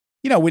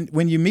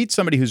When you meet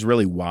somebody who's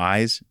really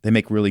wise, they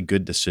make really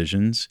good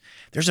decisions.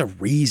 There's a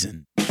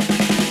reason.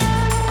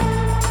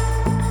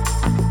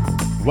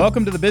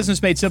 Welcome to the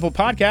Business Made Simple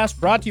podcast,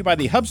 brought to you by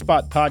the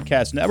HubSpot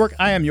Podcast Network.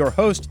 I am your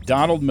host,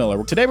 Donald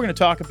Miller. Today, we're going to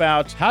talk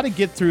about how to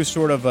get through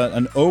sort of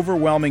an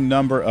overwhelming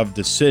number of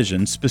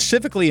decisions,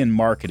 specifically in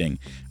marketing.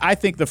 I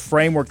think the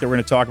framework that we're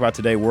going to talk about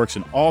today works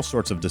in all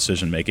sorts of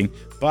decision-making,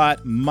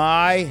 but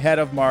my head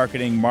of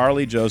marketing,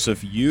 Marlee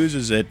Joseph,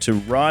 uses it to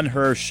run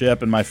her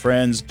ship, and my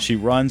friends, she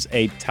runs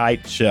a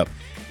tight ship.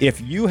 If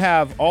you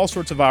have all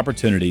sorts of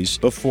opportunities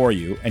before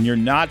you and you're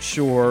not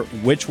sure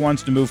which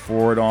ones to move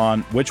forward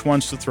on, which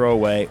ones to throw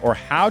away, or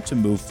how to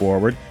move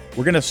forward,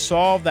 we're going to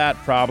solve that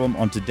problem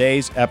on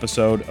today's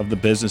episode of the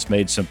Business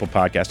Made Simple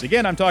podcast.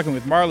 Again, I'm talking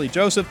with Marlee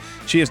Joseph.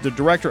 She is the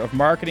Director of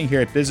Marketing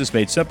here at Business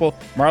Made Simple.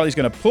 Marlee's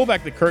going to pull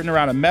back the curtain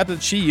around a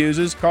method she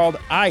uses called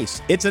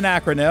ICE. It's an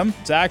acronym.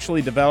 It's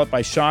actually developed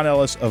by Sean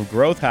Ellis of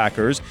Growth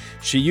Hackers.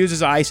 She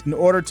uses ICE in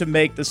order to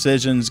make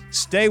decisions.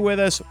 Stay with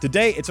us.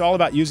 Today, it's all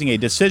about using a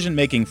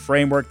decision-making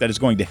framework that is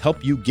going to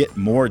help you get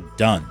more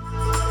done.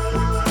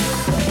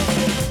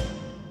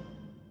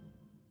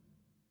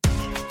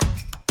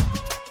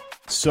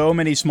 So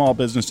many small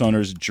business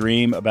owners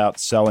dream about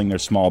selling their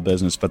small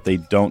business, but they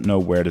don't know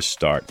where to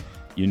start.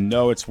 You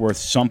know it's worth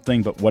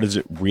something, but what is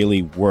it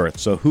really worth?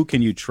 So who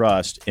can you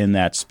trust in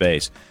that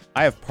space?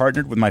 I have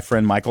partnered with my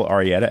friend Michael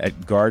Arrieta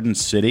at Garden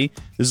City.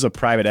 This is a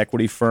private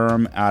equity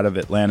firm out of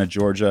Atlanta,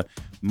 Georgia.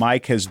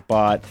 Mike has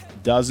bought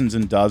dozens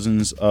and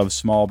dozens of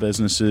small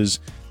businesses.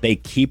 They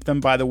keep them,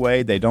 by the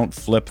way. They don't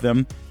flip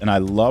them. And I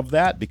love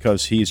that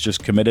because he's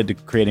just committed to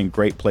creating a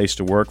great place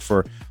to work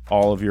for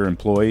all of your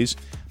employees.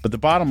 But the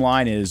bottom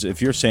line is,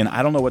 if you're saying,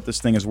 I don't know what this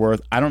thing is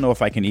worth, I don't know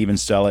if I can even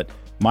sell it,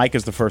 Mike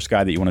is the first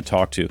guy that you want to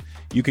talk to.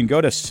 You can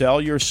go to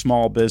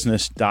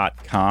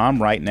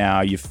sellyoursmallbusiness.com right now.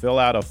 You fill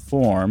out a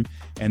form,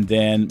 and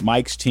then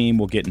Mike's team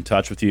will get in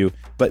touch with you.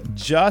 But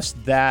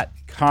just that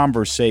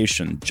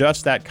conversation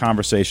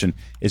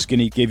is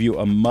going to give you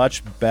a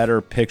much better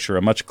picture,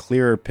 a much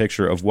clearer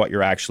picture of what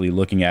you're actually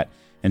looking at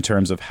in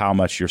terms of how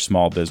much your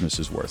small business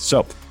is worth.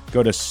 So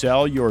go to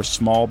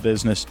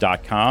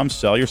sellyoursmallbusiness.com,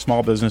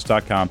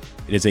 sellyoursmallbusiness.com.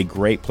 It is a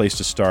great place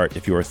to start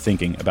if you are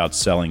thinking about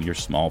selling your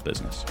small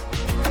business.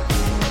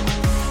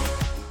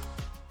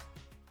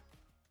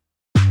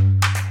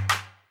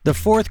 The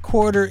fourth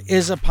quarter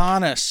is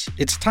upon us.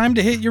 It's time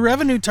to hit your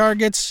revenue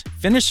targets,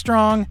 finish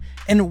strong,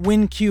 and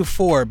win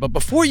Q4. But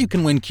before you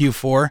can win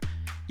Q4,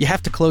 you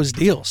have to close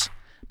deals.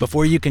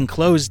 Before you can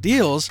close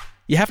deals,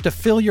 you have to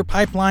fill your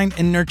pipeline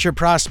and nurture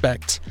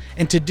prospects.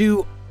 And to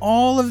do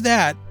all of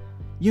that,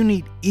 you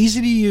need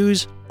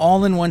easy-to-use,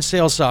 all-in-one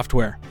sales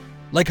software,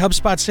 like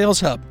HubSpot Sales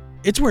Hub.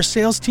 It's where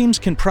sales teams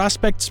can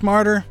prospect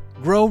smarter,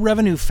 grow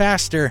revenue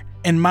faster,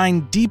 and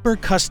mine deeper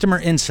customer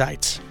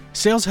insights.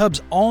 Sales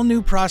Hub's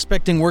all-new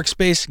prospecting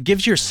workspace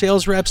gives your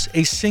sales reps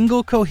a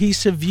single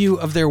cohesive view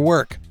of their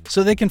work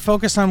so they can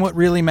focus on what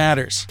really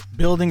matters,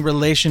 building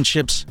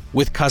relationships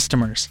with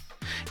customers.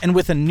 And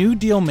with a new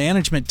deal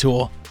management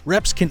tool,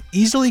 reps can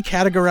easily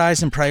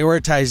categorize and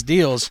prioritize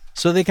deals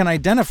so they can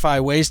identify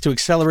ways to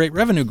accelerate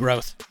revenue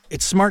growth.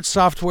 It's smart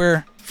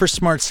software for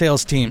smart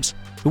sales teams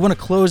who want to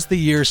close the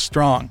year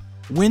strong.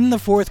 Win the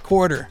fourth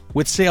quarter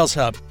with Sales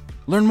Hub.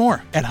 Learn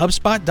more at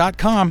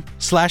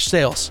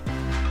HubSpot.com/sales.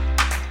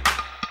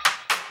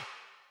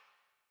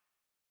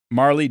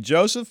 Marlee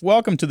Joseph,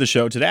 welcome to the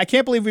show today. I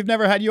can't believe we've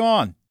never had you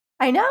on.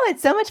 I know.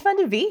 It's so much fun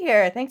to be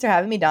here. Thanks for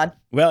having me, Don.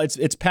 Well,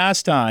 it's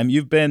past time.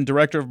 You've been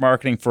director of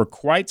marketing for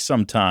quite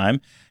some time.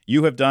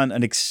 You have done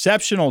an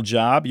exceptional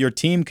job. Your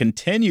team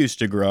continues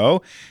to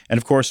grow. And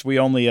of course, we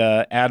only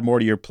add more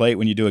to your plate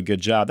when you do a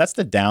good job. That's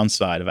the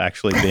downside of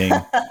actually being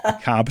a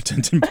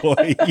competent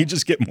employee. You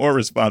just get more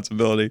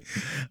responsibility.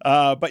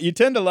 But you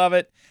tend to love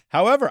it.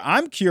 However,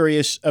 I'm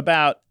curious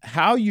about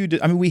how you do.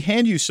 I mean, we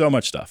hand you so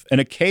much stuff. And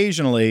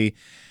occasionally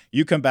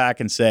you come back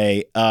and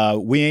say,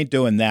 we ain't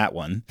doing that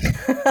one.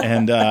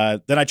 And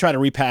then I try to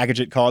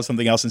repackage it, call it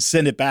something else, and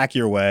send it back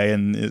your way.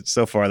 And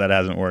so far, that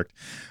hasn't worked.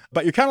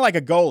 But you're kind of like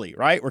a goalie,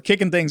 right? We're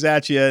kicking things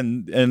at you,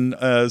 and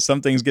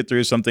some things get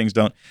through, some things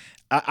don't.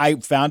 I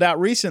found out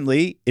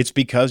recently it's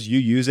because you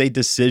use a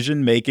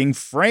decision-making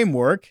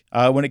framework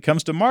when it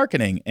comes to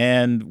marketing.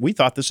 And we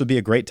thought this would be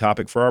a great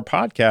topic for our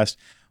podcast.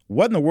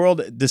 What in the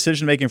world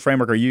decision-making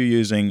framework are you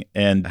using,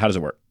 and how does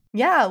it work?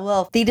 Yeah,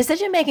 well, the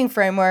decision-making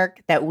framework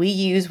that we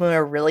use when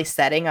we're really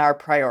setting our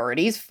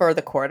priorities for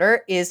the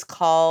quarter is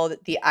called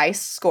the ICE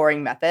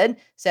scoring method.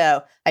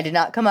 So I did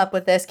not come up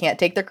with this, can't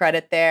take the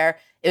credit there.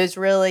 It was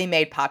really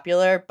made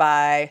popular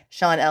by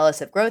Sean Ellis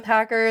of Growth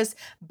Hackers,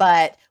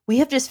 but we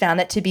have just found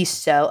it to be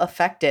so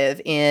effective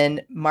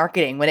in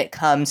marketing when it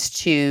comes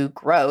to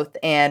growth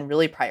and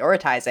really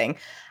prioritizing.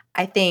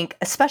 I think,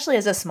 especially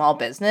as a small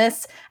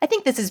business, I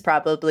think this is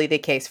probably the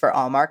case for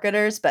all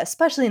marketers, but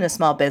especially in a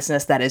small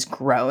business that is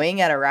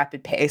growing at a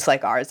rapid pace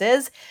like ours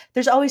is,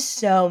 there's always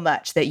so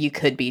much that you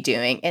could be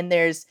doing. And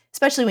there's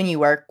especially when you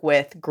work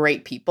with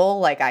great people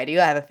like I do.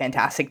 I have a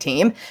fantastic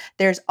team.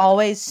 There's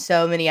always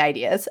so many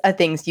ideas of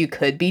things you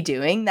could be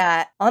doing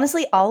that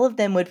honestly, all of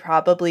them would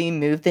probably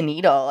move the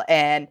needle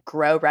and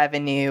grow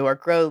revenue or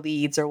grow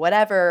leads or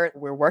whatever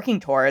we're working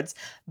towards,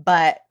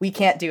 but we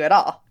can't do it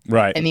all.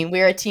 Right. I mean,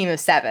 we're a team of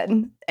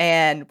 7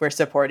 and we're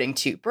supporting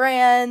 2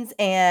 brands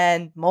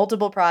and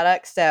multiple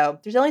products. So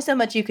there's only so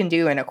much you can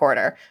do in a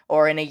quarter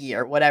or in a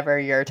year, whatever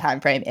your time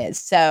frame is.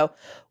 So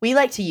we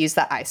like to use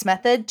the ICE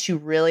method to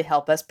really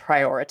help us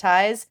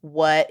prioritize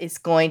what is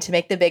going to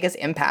make the biggest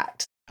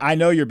impact. I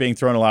know you're being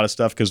thrown a lot of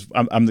stuff because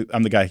I'm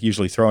the guy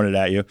usually throwing it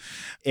at you.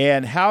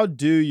 And how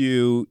do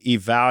you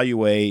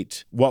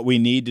evaluate what we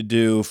need to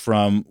do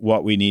from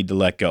what we need to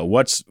let go?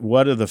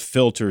 What are the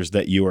filters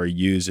that you are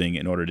using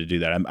in order to do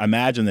that? I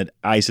imagine that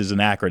ICE is an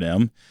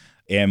acronym.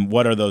 And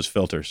what are those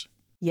filters?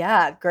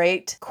 Yeah,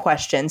 great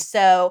question.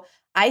 So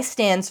ICE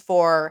stands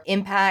for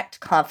impact,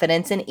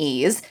 confidence, and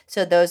ease.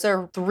 So those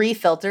are 3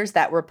 filters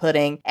that we're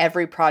putting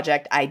every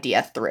project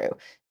idea through.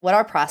 What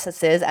our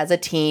process is as a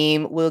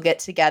team, we'll get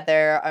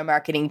together, our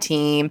marketing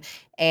team,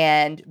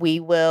 and we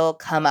will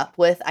come up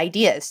with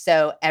ideas.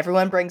 So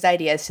everyone brings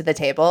ideas to the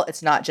table.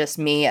 It's not just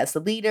me as the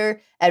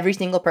leader. Every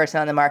single person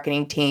on the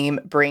marketing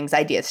team brings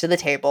ideas to the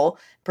table,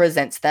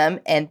 presents them,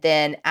 and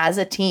then as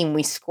a team,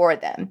 we score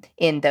them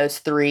in those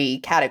 3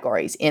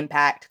 categories: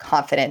 impact,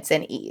 confidence,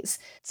 and ease.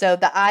 So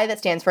the I that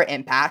stands for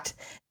impact,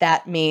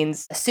 that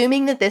means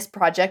assuming that this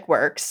project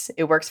works,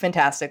 it works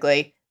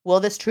fantastically. Will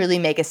this truly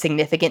make a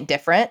significant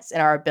difference in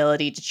our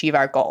ability to achieve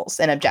our goals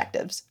and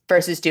objectives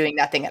versus doing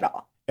nothing at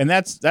all? And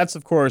that's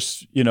of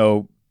course,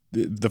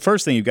 the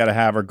first thing you've got to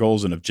have are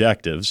goals and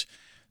objectives.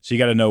 So you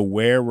got to know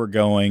where we're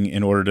going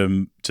in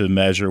order to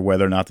measure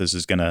whether or not this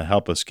is going to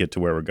help us get to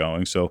where we're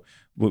going. So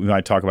we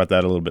might talk about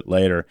that a little bit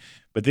later.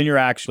 But then you're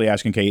actually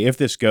asking, okay,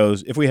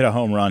 if we hit a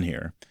home run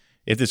here,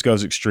 if this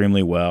goes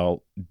extremely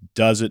well,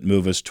 does it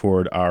move us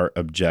toward our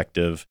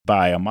objective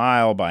by a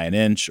mile, by an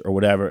inch, or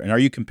whatever? And are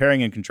you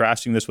comparing and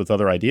contrasting this with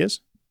other ideas?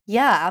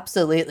 Yeah,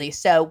 absolutely.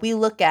 So we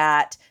look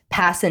at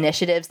past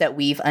initiatives that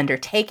we've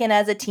undertaken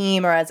as a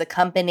team or as a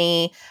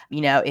company.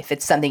 If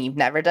it's something you've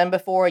never done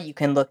before, you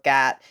can look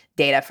at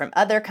data from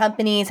other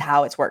companies,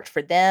 how it's worked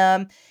for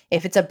them.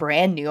 If it's a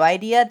brand new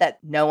idea that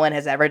no one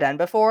has ever done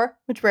before,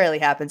 which rarely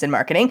happens in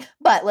marketing,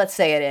 but let's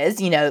say it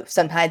is,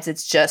 sometimes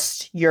it's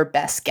just your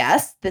best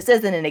guess. This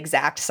isn't an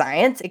exact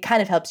science. It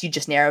kind of helps you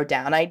just narrow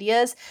down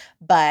ideas,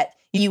 but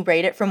you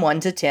rate it from 1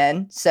 to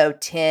 10. So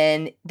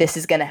 10, this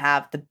is going to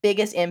have the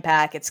biggest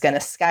impact. It's going to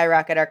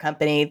skyrocket our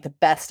company, the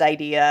best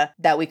idea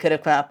that we could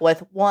have come up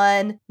with.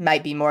 1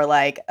 might be more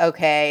like,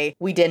 okay,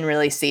 we didn't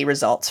really see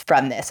results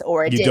from this,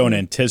 or you don't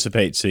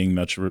anticipate seeing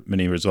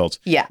many results.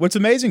 Yeah. What's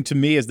amazing to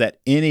me is that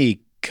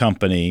any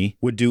company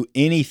would do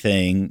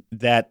anything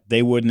that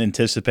they wouldn't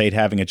anticipate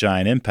having a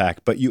giant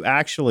impact, but you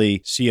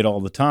actually see it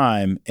all the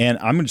time. And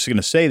I'm just going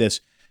to say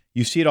this.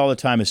 You see it all the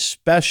time,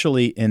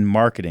 especially in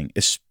marketing.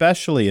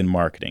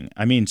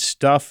 I mean,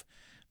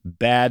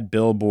 bad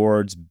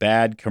billboards,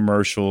 bad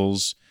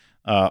commercials,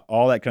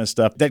 all that kind of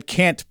stuff that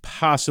can't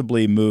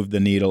possibly move the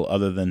needle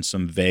other than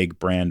some vague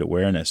brand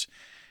awareness.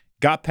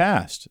 Got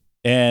passed.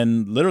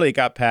 And literally it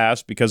got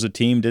passed because the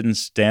team didn't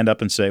stand up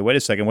and say, wait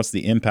a second, what's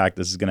the impact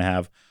this is going to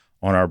have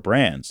on our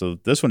brand? So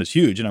this one is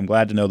huge. And I'm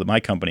glad to know that my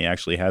company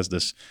actually has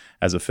this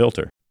as a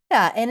filter.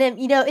 Yeah. And then,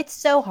 it's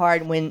so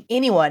hard when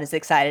anyone is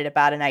excited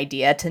about an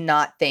idea to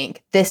not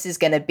think this is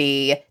going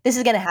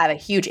to have a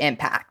huge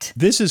impact.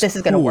 This is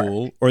cool, going to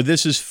work. Or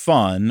this is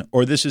fun,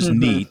 or this is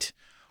neat,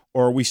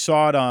 or we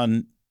saw it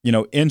on,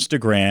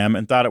 Instagram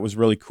and thought it was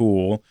really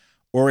cool,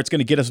 or it's going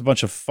to get us a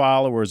bunch of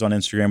followers on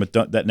Instagram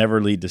that never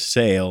lead to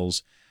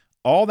sales.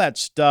 All that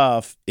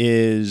stuff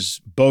is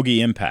bogey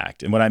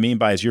impact. And what I mean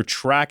by is you're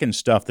tracking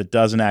stuff that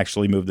doesn't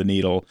actually move the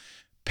needle,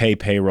 pay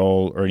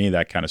payroll, or any of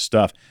that kind of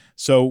stuff.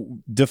 So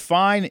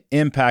define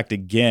impact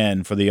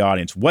again for the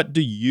audience. What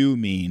do you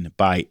mean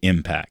by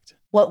impact?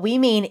 What we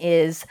mean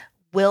is,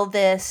 will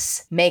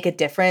this make a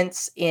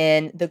difference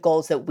in the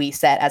goals that we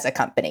set as a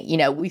company?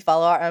 We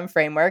follow our own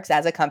frameworks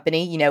as a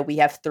company. We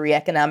have 3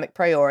 economic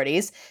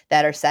priorities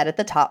that are set at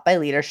the top by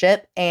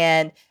leadership.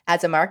 And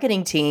as a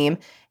marketing team,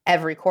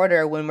 every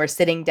quarter when we're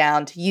sitting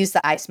down to use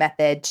the ICE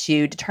method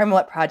to determine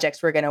what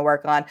projects we're going to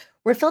work on,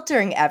 we're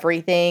filtering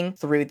everything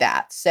through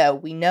that. So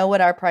we know what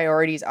our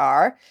priorities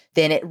are.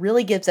 Then it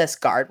really gives us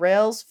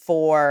guardrails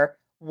for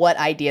what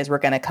ideas we're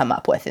going to come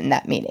up with in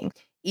that meeting.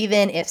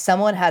 Even if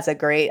someone has a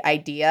great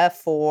idea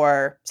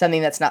for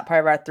something that's not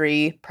part of our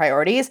 3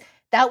 priorities,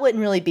 that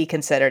wouldn't really be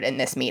considered in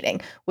this meeting.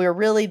 We're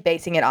really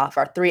basing it off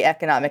our 3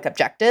 economic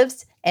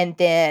objectives. And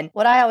then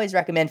what I always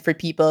recommend for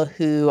people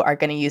who are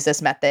going to use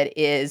this method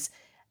is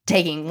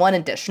taking one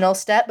additional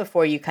step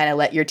before you kind of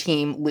let your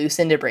team loose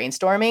into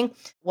brainstorming.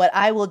 What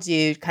I will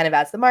do kind of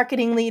as the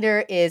marketing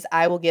leader is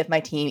I will give my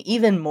team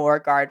even more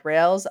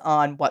guardrails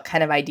on what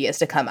kind of ideas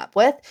to come up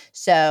with.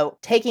 So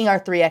taking our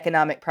 3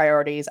 economic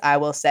priorities, I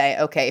will say,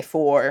 okay,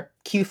 for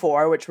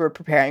Q4, which we're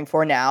preparing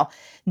for now,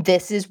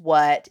 this is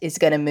what is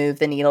going to move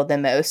the needle the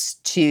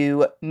most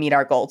to meet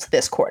our goals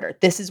this quarter.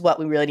 This is what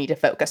we really need to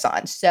focus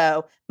on.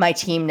 So my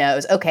team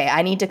knows, okay,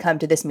 I need to come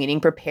to this meeting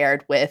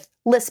prepared with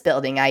list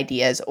building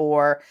ideas,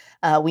 or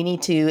we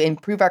need to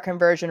improve our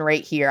conversion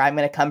rate here. I'm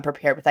going to come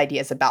prepared with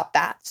ideas about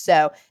that.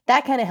 So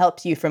that kind of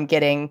helps you from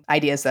getting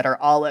ideas that are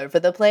all over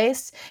the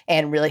place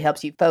and really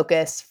helps you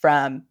focus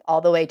from all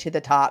the way to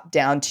the top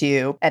down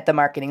to at the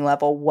marketing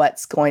level,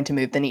 what's going to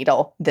move the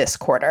needle this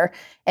quarter.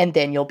 And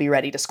then you'll be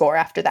ready to score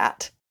after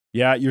that.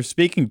 Yeah, you're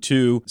speaking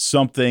to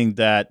something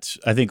that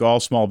I think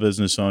all small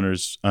business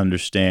owners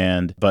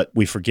understand, but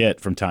we forget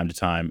from time to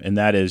time. And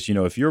that is,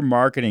 if your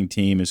marketing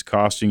team is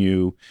costing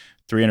you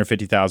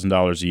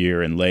 $350,000 a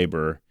year in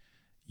labor,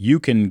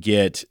 you can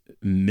get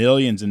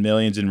millions and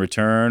millions in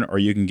return, or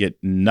you can get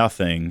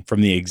nothing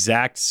from the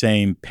exact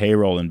same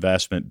payroll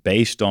investment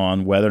based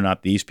on whether or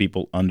not these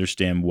people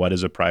understand what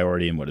is a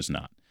priority and what is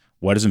not.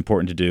 What is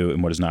important to do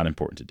and what is not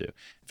important to do.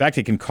 In fact,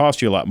 it can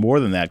cost you a lot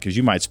more than that because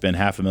you might spend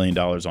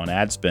 $500,000 on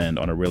ad spend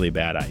on a really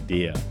bad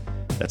idea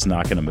that's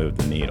not going to move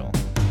the needle.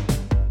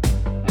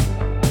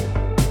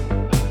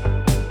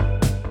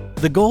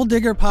 The Goal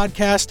Digger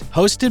podcast,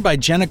 hosted by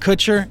Jenna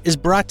Kutcher, is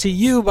brought to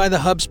you by the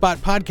HubSpot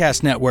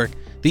Podcast Network,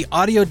 the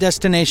audio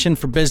destination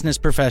for business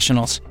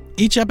professionals.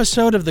 Each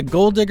episode of the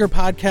Goal Digger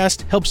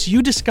podcast helps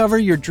you discover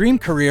your dream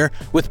career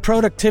with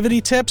productivity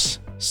tips,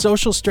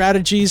 social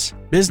strategies,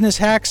 business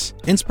hacks,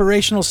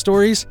 inspirational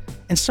stories,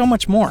 and so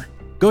much more.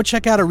 Go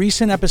check out a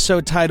recent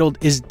episode titled,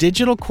 "Is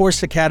Digital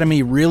Course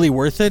Academy Really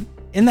Worth It?"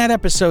 In that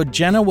episode,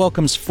 Jenna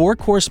welcomes 4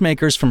 course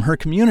makers from her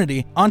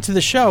community onto the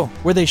show,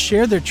 where they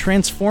share their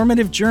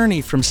transformative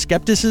journey from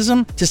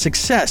skepticism to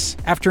success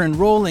after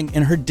enrolling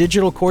in her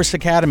Digital Course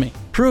Academy,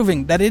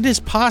 proving that it is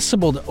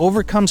possible to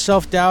overcome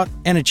self-doubt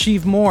and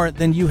achieve more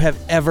than you have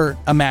ever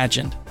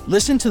imagined.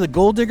 Listen to the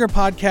Goal Digger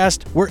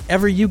podcast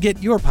wherever you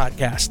get your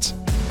podcasts.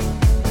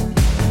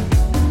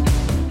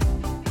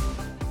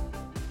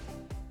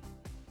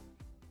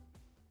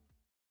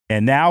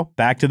 And now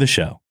back to the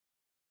show.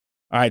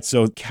 All right,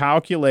 so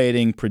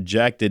calculating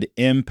projected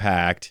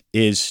impact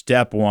is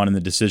step 1 in the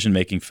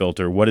decision-making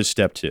filter. What is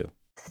step 2?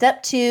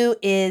 Step 2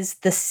 is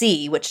the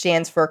C, which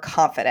stands for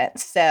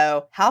confidence.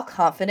 So how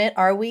confident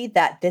are we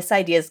that this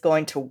idea is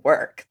going to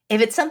work? If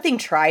it's something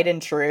tried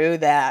and true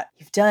that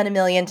you've done a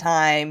million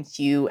times,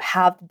 you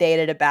have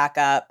data to back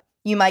up,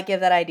 you might give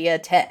that idea a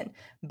 10.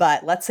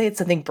 But let's say it's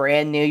something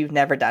brand new, you've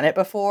never done it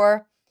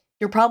before,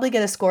 you're probably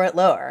going to score it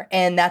lower.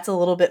 And that's a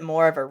little bit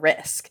more of a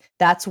risk.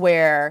 That's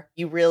where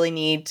you really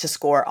need to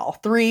score all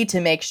 3 to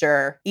make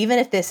sure, even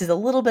if this is a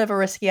little bit of a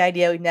risky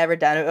idea, we've never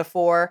done it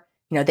before,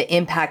 the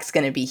impact's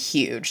going to be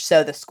huge.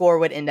 So the score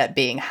would end up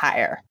being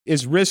higher.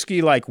 Is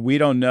risky like we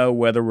don't know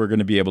whether we're going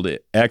to be able to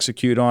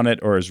execute on it,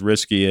 or as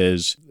risky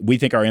as we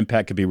think our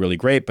impact could be really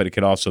great, but it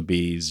could also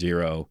be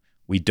 0?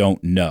 We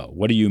don't know.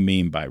 What do you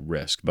mean by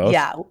risk? Both?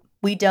 Yeah.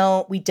 We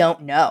don't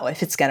know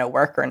if it's going to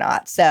work or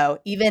not. So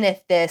even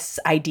if this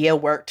idea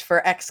worked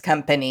for X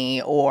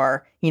company,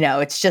 or,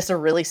 it's just a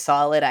really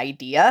solid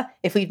idea,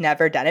 if we've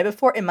never done it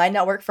before, it might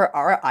not work for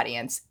our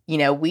audience.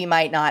 We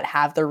might not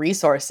have the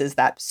resources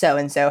that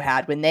so-and-so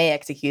had when they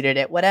executed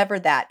it, whatever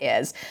that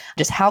is.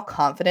 Just how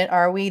confident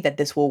are we that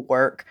this will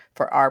work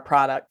for our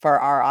product, for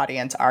our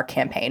audience, our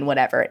campaign,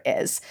 whatever it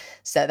is.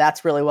 So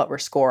that's really what we're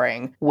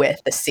scoring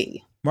with the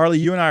C.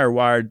 Marlee, you and I are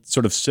wired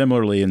sort of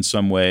similarly in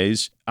some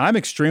ways. I'm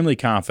extremely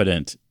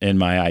confident in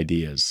my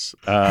ideas.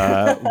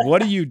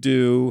 What do you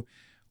do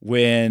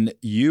when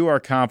you are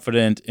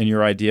confident in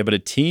your idea, but a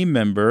team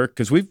member,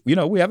 because we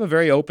have a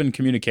very open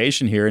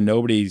communication here, and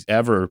nobody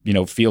ever,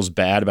 feels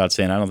bad about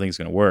saying, I don't think it's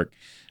going to work.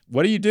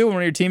 What do you do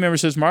when your team member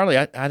says,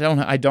 Marlee,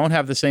 I don't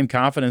have the same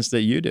confidence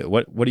that you do?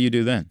 What do you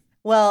do then?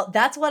 Well,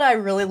 that's what I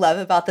really love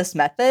about this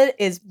method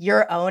is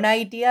your own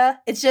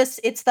idea. It's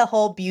the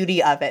whole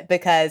beauty of it,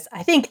 because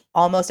I think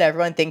almost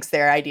everyone thinks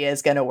their idea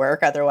is going to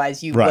work.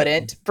 Otherwise, you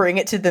wouldn't bring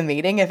it to the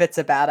meeting if it's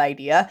a bad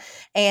idea.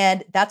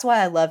 And that's why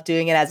I love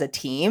doing it as a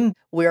team.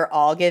 We're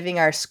all giving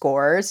our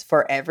scores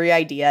for every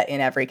idea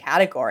in every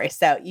category.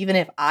 So even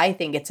if I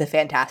think it's a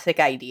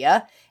fantastic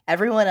idea,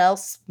 everyone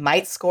else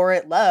might score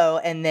it low.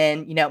 And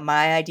then,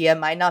 my idea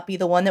might not be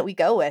the one that we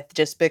go with,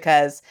 just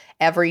because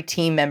every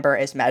team member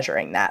is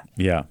measuring that.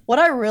 Yeah. What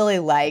I really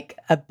like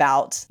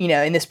about,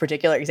 in this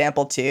particular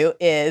example too,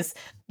 is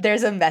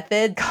there's a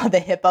method called the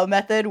HIPPO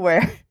method,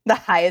 where the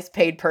highest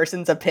paid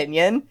person's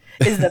opinion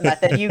is the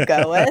method you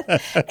go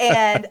with.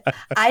 And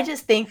I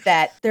just think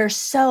that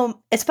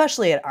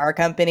especially at our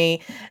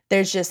company,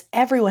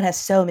 everyone has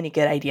so many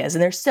good ideas,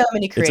 and there's so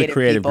many creative people. It's a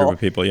creative group of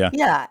people, yeah.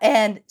 Yeah.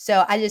 And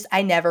so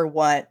I never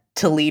want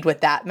to lead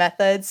with that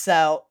method.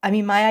 So,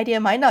 my idea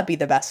might not be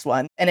the best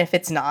one. And if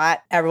it's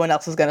not, everyone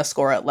else is going to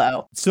score it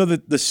low. So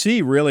the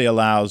C really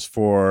allows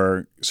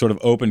for sort of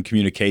open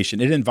communication.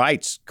 It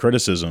invites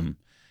criticism.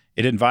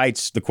 It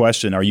invites the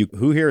question,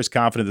 who here is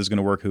confident this is going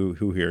to work,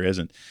 who here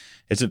isn't?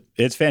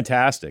 It's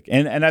fantastic.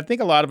 And I think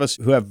a lot of us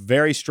who have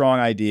very strong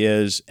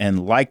ideas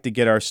and like to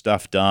get our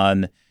stuff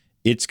done,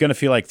 it's going to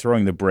feel like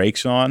throwing the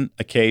brakes on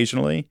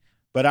occasionally.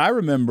 But I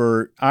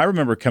remember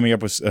coming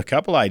up with a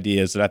couple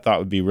ideas that I thought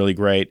would be really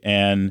great,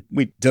 and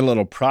we did a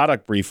little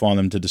product brief on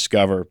them to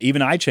discover.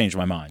 Even I changed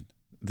my mind,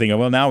 thinking,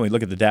 well, now we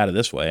look at the data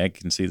this way, I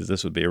can see that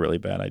this would be a really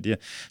bad idea.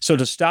 So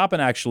to stop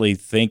and actually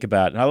think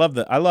about it, and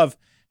I love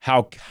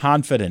how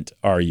confident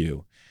are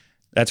you?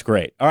 That's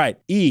great. All right,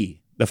 E,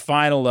 the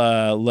final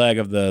leg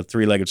of the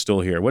three-legged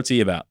stool here. What's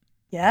E about?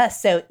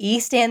 Yes. So E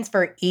stands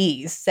for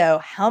ease. So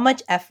how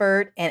much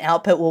effort and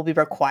output will be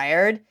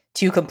required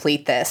to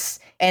complete this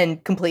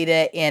and complete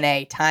it in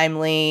a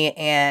timely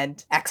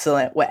and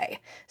excellent way.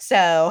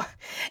 So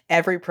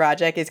every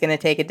project is going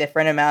to take a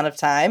different amount of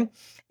time.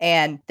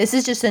 And this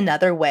is just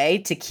another way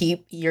to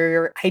keep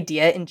your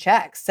idea in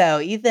check. So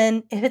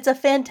even if it's a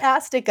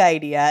fantastic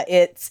idea,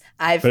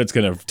 but it's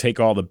going to take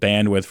all the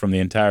bandwidth from the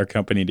entire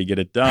company to get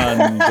it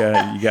done.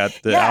 You got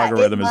the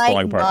algorithm is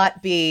falling apart. It might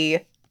not be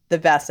the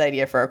best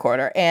idea for a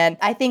quarter. And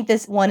I think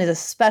this one is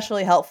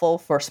especially helpful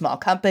for small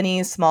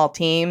companies, small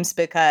teams,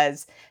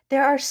 because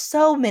there are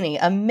so many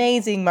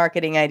amazing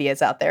marketing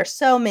ideas out there,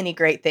 so many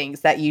great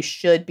things that you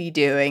should be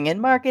doing in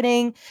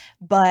marketing,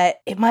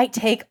 but it might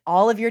take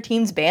all of your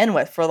team's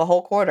bandwidth for the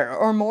whole quarter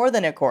or more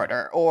than a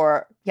quarter,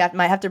 or you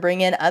might have to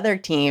bring in other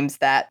teams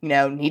that,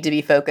 need to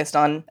be focused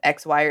on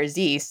X, Y, or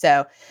Z.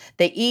 So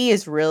the E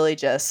is really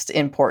just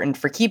important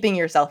for keeping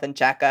yourself in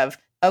check of,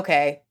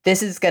 okay,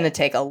 this is going to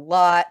take a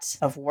lot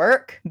of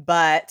work,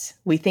 but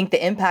we think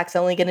the impact's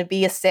only going to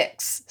be a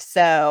 6.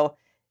 So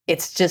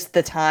it's just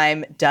the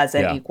time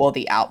doesn't equal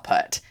the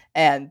output.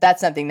 And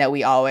that's something that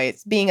we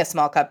always, being a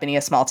small company,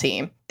 a small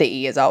team, the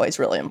E is always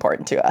really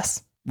important to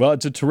us. Well,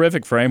 it's a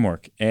terrific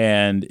framework,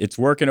 and it's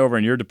working over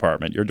in your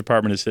department. Your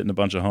department is hitting a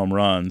bunch of home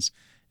runs,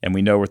 and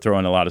we know we're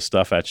throwing a lot of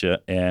stuff at you,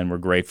 and we're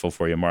grateful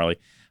for you, Marlee.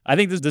 I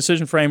think this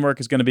decision framework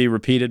is going to be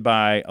repeated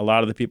by a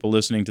lot of the people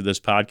listening to this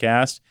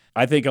podcast.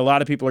 I think a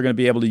lot of people are going to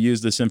be able to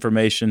use this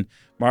information.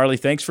 Marlee,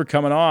 thanks for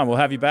coming on. We'll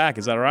have you back.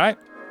 Is that all right?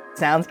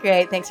 Sounds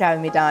great. Thanks for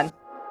having me, Don.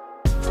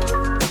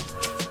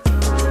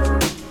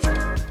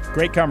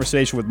 Great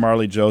conversation with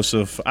Marlee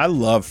Joseph. I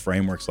love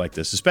frameworks like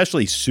this,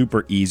 especially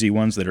super easy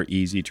ones that are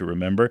easy to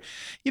remember.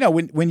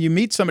 When you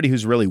meet somebody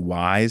who's really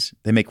wise,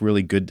 they make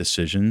really good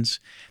decisions.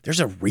 There's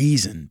a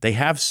reason. They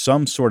have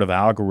some sort of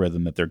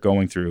algorithm that they're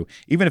going through,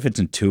 even if it's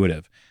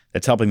intuitive,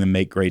 that's helping them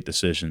make great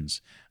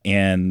decisions.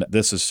 And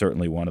this is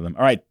certainly one of them.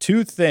 All right,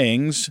 2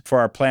 things for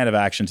our plan of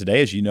action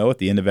today. As you know, at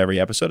the end of every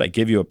episode, I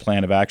give you a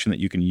plan of action that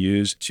you can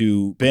use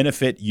to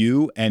benefit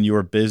you and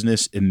your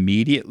business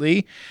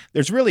immediately.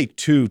 There's really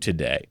 2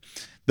 today.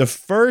 The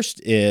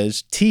first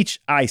is teach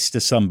ICE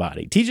to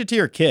somebody. Teach it to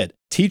your kid.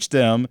 Teach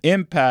them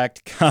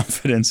impact,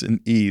 confidence,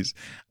 and ease.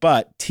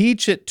 But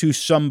teach it to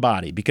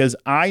somebody, because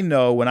I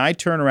know when I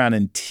turn around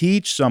and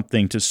teach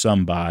something to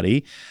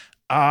somebody,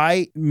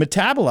 I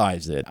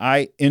metabolize it.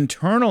 I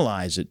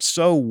internalize it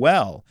so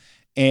well.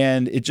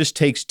 And it just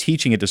takes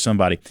teaching it to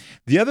somebody.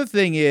 The other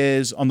thing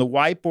is on the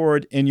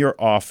whiteboard in your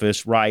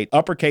office, write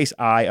uppercase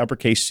I,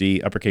 uppercase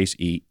C, uppercase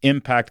E,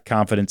 impact,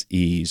 confidence,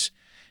 ease,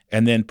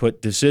 and then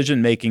put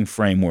decision-making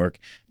framework.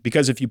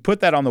 Because if you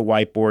put that on the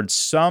whiteboard,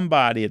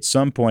 somebody at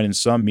some point in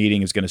some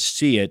meeting is going to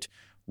see it,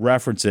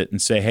 reference it,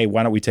 and say, hey,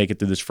 why don't we take it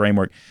through this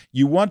framework?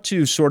 You want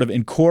to sort of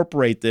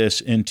incorporate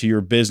this into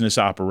your business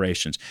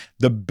operations.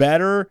 The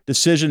better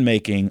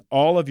decision-making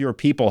all of your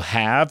people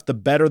have, the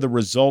better the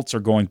results are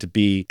going to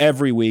be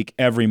every week,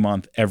 every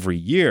month, every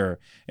year.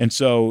 And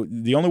so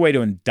the only way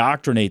to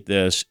indoctrinate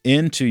this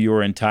into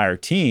your entire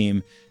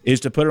team is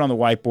to put it on the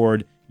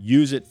whiteboard,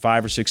 use it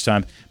 5 or 6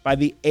 times. By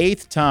the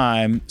 8th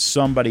time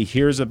somebody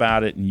hears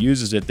about it and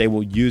uses it, they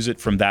will use it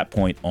from that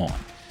point on.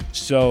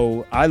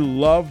 So I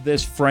love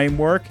this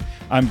framework.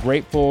 I'm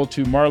grateful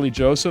to Marlee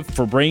Joseph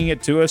for bringing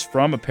it to us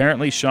from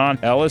apparently Sean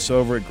Ellis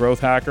over at Growth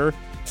Hacker.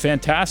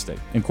 Fantastic.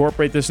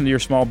 Incorporate this into your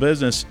small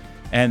business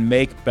and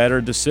make better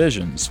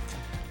decisions.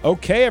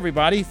 Okay,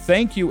 everybody.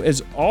 Thank you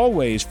as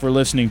always for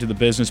listening to the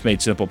Business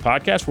Made Simple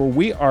podcast, where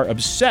we are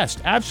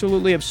obsessed,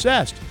 absolutely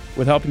obsessed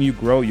with helping you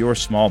grow your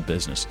small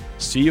business.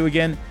 See you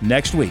again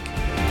next week.